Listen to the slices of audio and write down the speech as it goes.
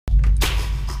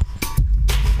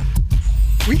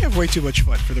We have way too much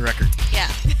fun, for the record. Yeah.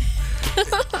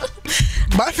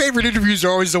 My favorite interviews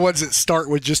are always the ones that start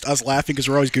with just us laughing because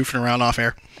we're always goofing around off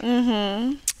air.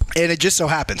 Mm-hmm. And it just so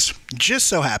happens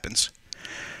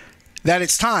that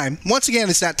it's time. Once again,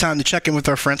 it's that time to check in with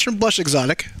our friends from Blush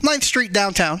Exotic, 9th Street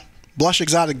downtown.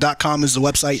 BlushExotic.com is the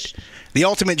website. The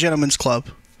Ultimate Gentleman's Club,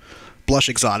 Blush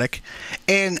Exotic.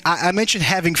 And I mentioned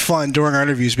having fun during our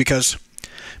interviews because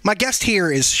my guest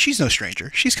here she's no stranger.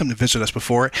 She's come to visit us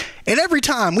before. And every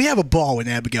time we have a ball when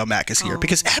Abigail Mac is here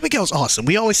because Abigail's awesome.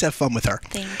 We always have fun with her.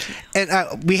 Thank you.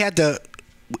 And we had to...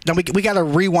 Now we got to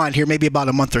rewind here maybe about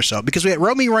a month or so because we had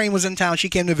Romy Rain was in town. She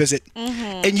came to visit.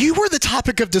 Mm-hmm. And you were the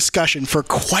topic of discussion for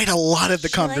quite a lot of the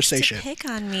conversation. She likes to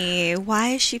pick on me.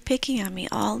 Why is she picking on me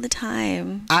all the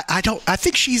time? I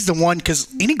think she's the one because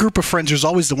any group of friends, there's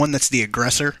always the one that's the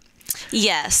aggressor.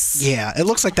 Yes. Yeah, it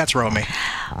looks like that's Romy.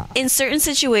 In certain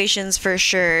situations, for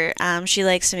sure, she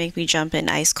likes to make me jump in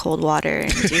ice cold water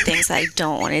and do things I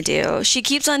don't want to do. She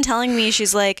keeps on telling me,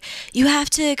 she's like, you have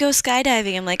to go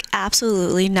skydiving. I'm like,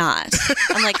 absolutely not.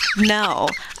 I'm like, no.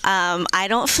 I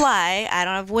don't fly. I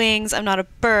don't have wings. I'm not a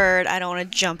bird. I don't want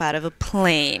to jump out of a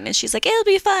plane. And she's like, it'll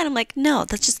be fun. I'm like, no,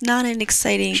 that's just not an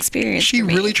exciting experience She for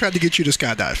me. really tried to get you to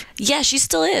skydive. Yeah, she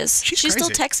still is. She still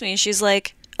texts me. She's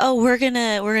like, oh, we're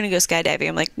gonna go skydiving.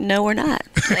 I'm like, no, we're not.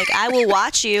 Like, I will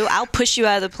watch you. I'll push you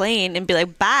out of the plane and be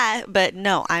like, bye. But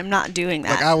no, I'm not doing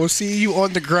that. Like, I will see you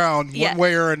on the ground one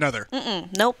way or another.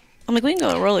 Nope. I'm like, we can go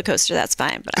on a roller coaster. That's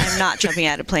fine. But I'm not jumping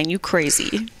out of a plane. You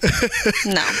crazy?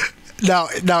 No.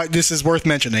 Now, this is worth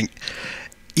mentioning.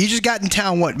 You just got in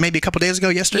town, maybe a couple days ago?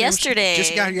 Yesterday.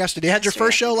 Just got here yesterday. Had your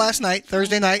first show last night,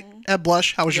 Thursday night at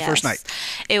Blush. How was your first night?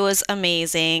 It was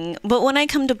amazing. But when I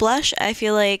come to Blush, I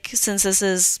feel like since this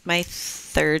is my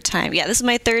third time, this is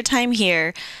my third time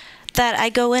here, that I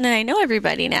go in and I know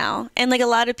everybody now. And like a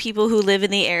lot of people who live in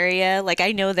the area, like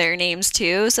I know their names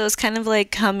too. So it's kind of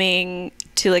like coming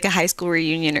to like a high school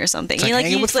reunion or something. It's like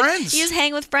hanging with friends. You just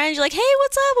hang with friends. You're like, hey,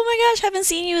 what's up? Oh my gosh, haven't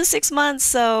seen you in 6 months.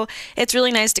 So it's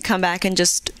really nice to come back and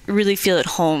just really feel at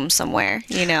home somewhere,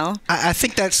 you know? I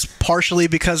think that's partially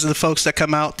because of the folks that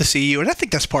come out to see you. And I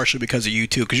think that's partially because of you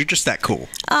too, because you're just that cool.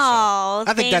 Oh,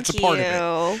 so I think that's a part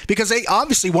of it. Because they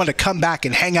obviously want to come back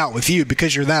and hang out with you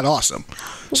because you're that awesome.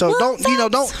 So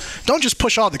don't just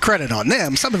push all the credit on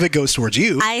them. Some of it goes towards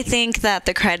you. I think that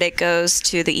the credit goes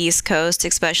to the East Coast,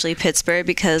 especially Pittsburgh,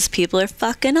 because people are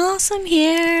fucking awesome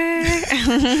here.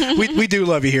 we do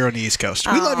love you here on the East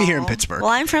Coast. We love you here in Pittsburgh.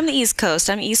 Well, I'm from the East Coast.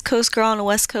 I'm an East Coast girl in a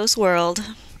West Coast world.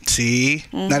 See?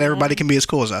 Not everybody can be as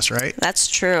cool as us, right? That's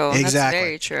true. Exactly. That's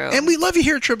very true. And we love you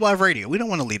here at Trib Live Radio. We don't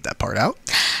want to leave that part out.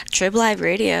 Trib Live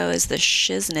Radio is the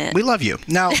shiznit. We love you.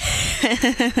 Now,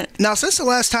 since the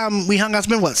last time we hung out, it's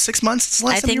been, 6 months since the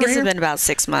last time you were here? I think it's been about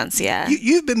 6 months, yeah.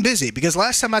 You've been busy because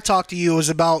last time I talked to you, it was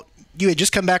about, you had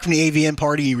just come back from the AVN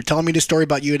party. You were telling me the story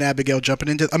about you and Abigail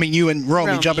you and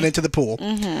Romy jumping into the pool.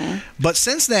 Mm-hmm. But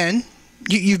since then,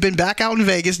 you've been back out in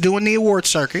Vegas doing the award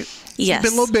circuit. Yes.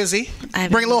 You've been a little busy.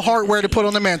 Bring a little hardware to put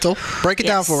on the mantle. Break it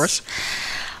down for us.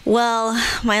 Well,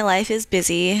 my life is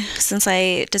busy. Since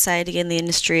I decided to get in the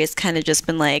industry, it's kind of just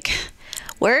been like,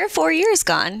 where are 4 years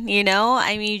gone? You know?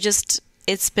 I mean,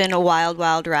 it's been a wild,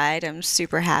 wild ride. I'm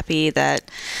super happy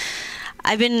that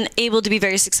I've been able to be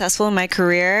very successful in my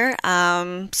career.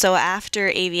 So after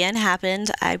AVN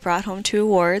happened, I brought home 2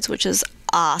 awards, which is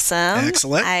awesome.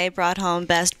 Excellent. I brought home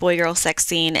Best Boy Girl Sex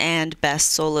Scene and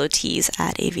Best Solo Tease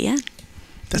at AVN.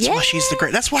 That's why she's the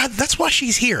great. That's why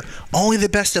she's here. Only the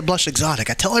best at Blush Exotic.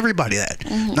 I tell everybody that.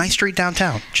 9th Street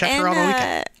downtown. Check her out on the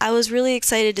weekend. I was really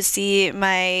excited to see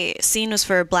my scene was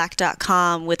for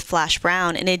Black.com with Flash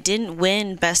Brown, and it didn't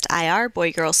win Best IR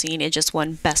Boy Girl Scene. It just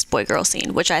won Best Boy Girl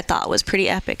Scene, which I thought was pretty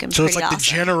epic and pretty awesome. So it's like the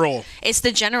general. It's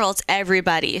the general. It's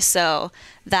everybody. So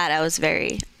that I was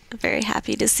very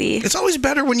happy to see. It's always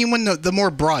better when you win the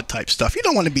more broad type stuff. You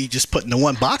don't want to be just put into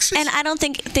one box. And I don't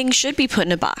think things should be put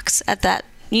in a box at that.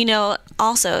 You know,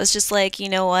 also, it's just like, you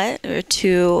know what?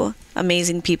 2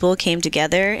 amazing people came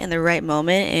together in the right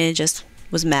moment, and it just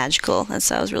was magical. And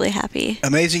so I was really happy.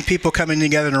 Amazing people coming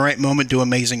together in the right moment do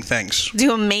amazing things.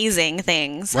 Do amazing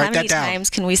things. How many times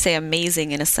can we say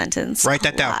amazing in a sentence? Write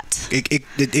that down.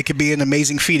 It could be an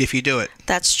amazing feat if you do it.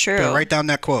 That's true. But write down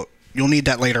that quote. You'll need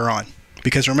that later on.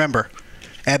 Because remember,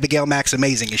 Abigail Mac's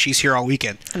amazing, and she's here all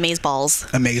weekend. Amaze balls.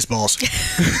 Amaze balls.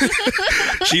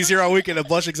 She's here all weekend at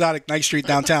Blush Exotic, 9th Street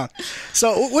downtown.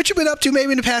 So what you been up to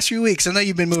maybe in the past few weeks? I know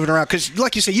you've been moving around because,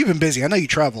 like you said, you've been busy. I know you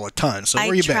travel a ton. So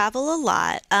where you been? I travel a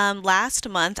lot. Last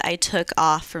month I took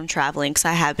off from traveling because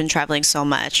I have been traveling so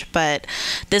much. But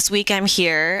this week I'm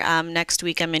here. Next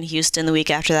week I'm in Houston. The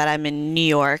week after that I'm in New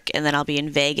York, and then I'll be in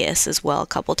Vegas as well a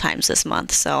couple times this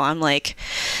month. So I'm like,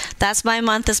 that's my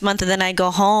month this month, and then I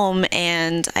go home,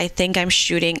 and I think I'm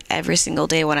shooting every single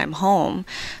day when I'm home.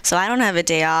 So I don't have a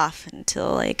day off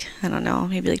until, like, I don't know,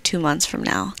 maybe like 2 months from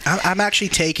now. I'm actually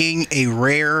taking a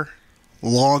rare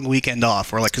long weekend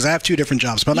off, or like, because I have 2 different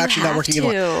jobs, but I'm actually not working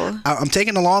either. I'm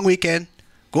taking a long weekend,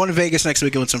 going to Vegas next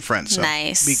weekend with some friends. So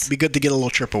nice. Be good to get a little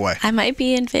trip away. I might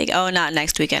be in Vegas. Oh, not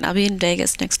next weekend. I'll be in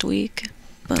Vegas next week.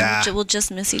 We'll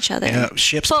just miss each other. Yeah,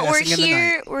 ships but passing in the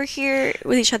night. We're here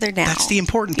with each other now. That's the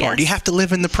important part. Yes. You have to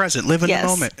live in the present, live in the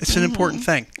moment. It's an important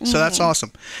thing. So that's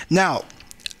awesome. Now,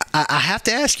 I have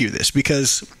to ask you this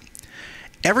because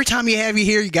every time you have you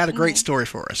here, you got a great story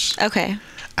for us. Okay.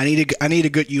 I need a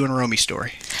good you and Romy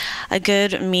story. A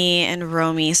good me and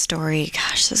Romy story.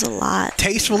 Gosh, there's a lot.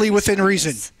 Tastefully within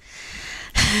reason.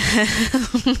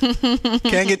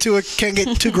 Can't get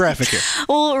too graphic here.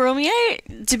 Well, Romy,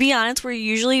 to be honest, we're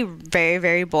usually very,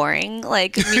 very boring.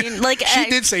 Like she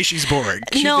did say she's boring.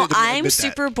 I'm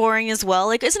super boring as well.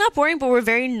 Like, it's not boring, but we're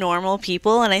very normal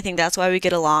people, and I think that's why we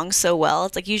get along so well.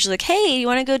 It's like usually like, hey, you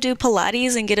want to go do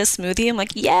Pilates and get a smoothie? I'm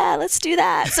like, yeah, let's do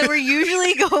that. So we're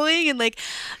usually going and like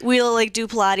we'll like do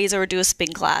Pilates or do a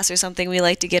spin class or something. We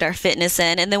like to get our fitness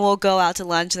in, and then we'll go out to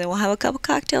lunch, and then we'll have a couple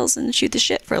cocktails and shoot the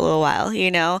shit for a little while. You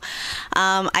know,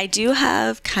 I do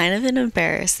have kind of an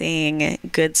embarrassing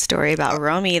good story about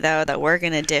Romy, though, that we're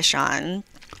going to dish on.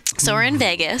 So we're in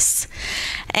Vegas,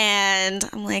 and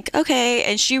I'm like, okay.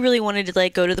 And she really wanted to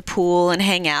like go to the pool and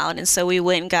hang out. And so we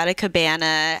went and got a cabana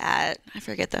at, I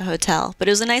forget the hotel, but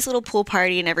it was a nice little pool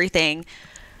party and everything.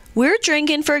 We're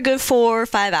drinking for a good 4 or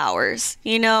 5 hours,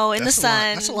 you know, in the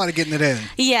sun. That's a lot of getting it in.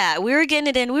 Yeah, we were getting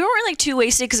it in. We weren't like too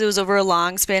wasted because it was over a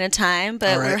long span of time,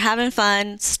 but we were having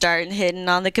fun, starting hitting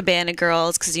on the cabana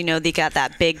girls because, you know, they got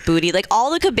that big booty. Like,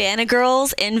 all the cabana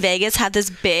girls in Vegas have this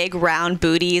big round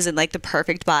booties and like the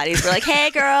perfect bodies. We're like, hey,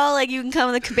 girl, like, you can come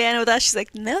in the cabana with us. She's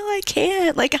like, no, I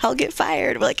can't. Like, I'll get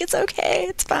fired. We're like, it's okay.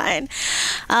 It's fine.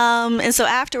 And so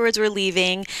afterwards we're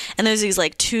leaving, and there's these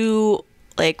like 2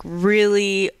 like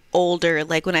really older,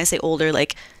 like when I say older,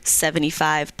 like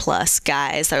 75 plus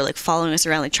guys that are like following us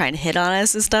around, like trying to hit on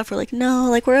us and stuff. We're like, no,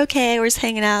 like we're okay, we're just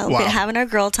hanging out, we're having our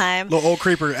girl time. Little old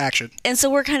creeper action. And so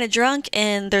we're kind of drunk,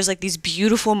 and there's like these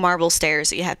beautiful marble stairs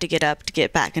that you have to get up to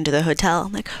get back into the hotel.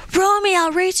 I'm like, Romy,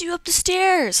 I'll race you up the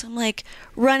stairs. I'm like,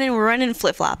 we're running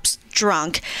flip-flops,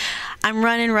 drunk. I'm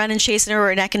running, chasing her,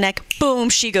 we're neck and neck. Boom,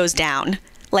 she goes down,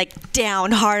 like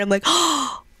down hard. I'm like,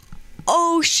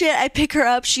 oh shit. I pick her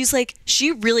up. She's like,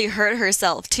 she really hurt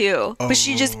herself too, but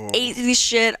she just ate this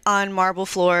shit on marble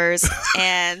floors.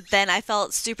 And then I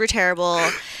felt super terrible,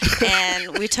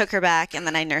 and we took her back, and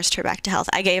then I nursed her back to health.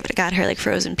 I got her like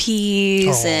frozen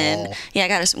peas, and I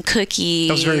got her some cookies.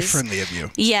 That was very friendly of you.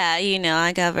 Yeah, you know,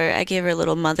 I gave her a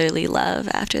little motherly love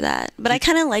after that. But I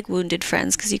kind of like wounded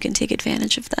friends because you can take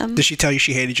advantage of them. Did she tell you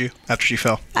she hated you after she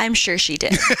fell? I'm sure she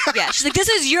did. Yeah, she's like, this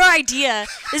is your idea.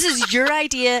 This is your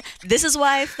idea. This is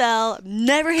why I fell. I'm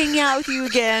never hanging out with you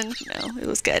again. No, it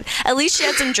was good. At least she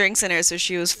had some drinks in her, so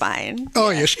she was fine. Oh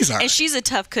yeah, she's alright. And she's a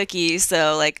tough cookie,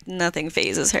 so like nothing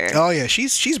phases her. Oh yeah,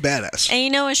 she's badass. And you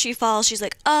know, when she falls, she's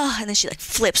like, oh, and then she like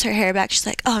flips her hair back. She's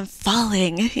like, oh, I'm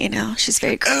falling. You know, she's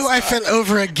very graceful. Oh, I fell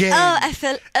over again. Oh, I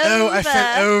fell over. Oh, I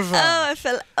fell over. Oh, I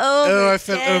fell over. Oh, I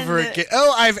fell over again.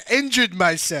 Oh, I've injured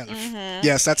myself. Mm-hmm.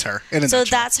 Yes, that's her. So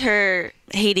that's her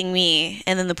hating me,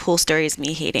 and then the pool story is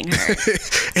me hating her.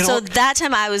 So that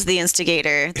time I was the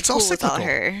instigator. It's all cyclical.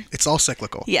 It's all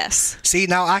cyclical. Yes. See,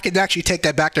 now I can actually take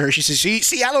that back to her. She says,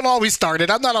 see, I don't always start it.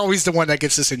 I'm not always the one that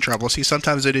gets us in trouble. See,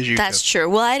 sometimes it is you. That's true.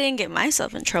 Well, I didn't get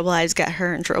myself in trouble. I just got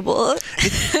her in trouble.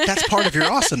 That's part of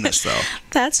your awesomeness, though.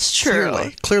 That's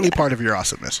true. Clearly part of your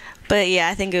awesomeness. But yeah,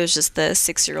 I think it was just the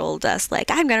 6-year-old us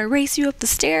like, I'm going to race you up the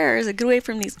stairs and get away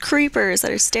from these creepers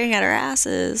that are staring at our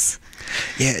asses.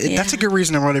 Yeah, that's a good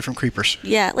reason to run away from creepers.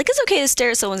 Yeah, like, it's okay to stare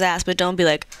at someone's ass, but don't be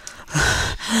like,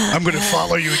 I'm going to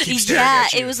follow you and keep staring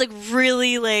at you. Yeah, it was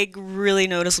really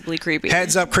noticeably creepy.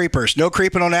 Heads up, creepers. No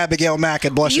creeping on Abigail Mac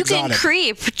at Blush Exotic. You can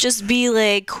creep, just be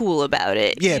like cool about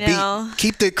it. Yeah, you know?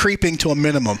 Keep the creeping to a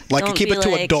minimum. Like, keep it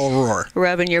to a dull roar.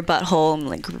 Rubbing your butthole and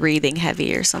like breathing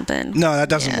heavy or something. No, that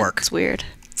doesn't work. It's weird.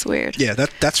 It's weird. Yeah,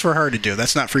 that's for her to do.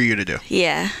 That's not for you to do.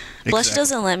 Yeah. Blush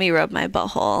doesn't let me rub my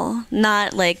butthole.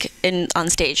 Not like on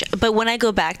stage. But when I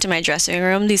go back to my dressing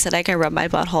room, they said I can rub my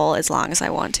butthole as long as I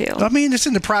want to. I mean, it's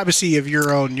in the privacy of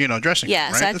your own, dressing room,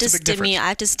 right? So I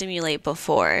have to stimulate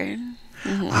before.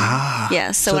 Mm-hmm.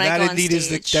 Yeah, so when I go on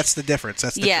stage, that's the difference.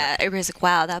 That's the everybody's like,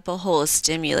 "Wow, that butthole is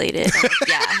stimulated." I'm like,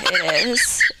 yeah, it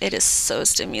is. It is so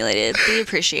stimulated. We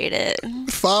appreciate it.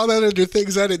 500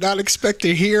 things I did not expect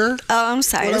to hear. Oh, I'm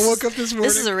sorry. When I woke up this morning,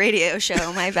 this is a radio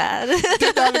show. My bad.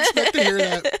 Did not expect to hear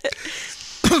that.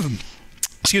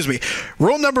 Excuse me.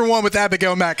 Rule number 1 with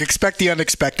Abigail Mac: expect the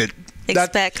unexpected.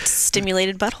 Expect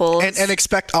stimulated buttholes. And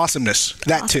expect awesomeness.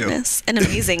 That awesomeness too. And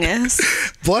amazingness.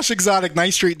 Blush Exotic,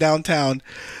 9th Street downtown.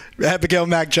 Abigail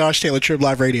Mac, Josh Taylor, Trib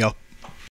Live Radio.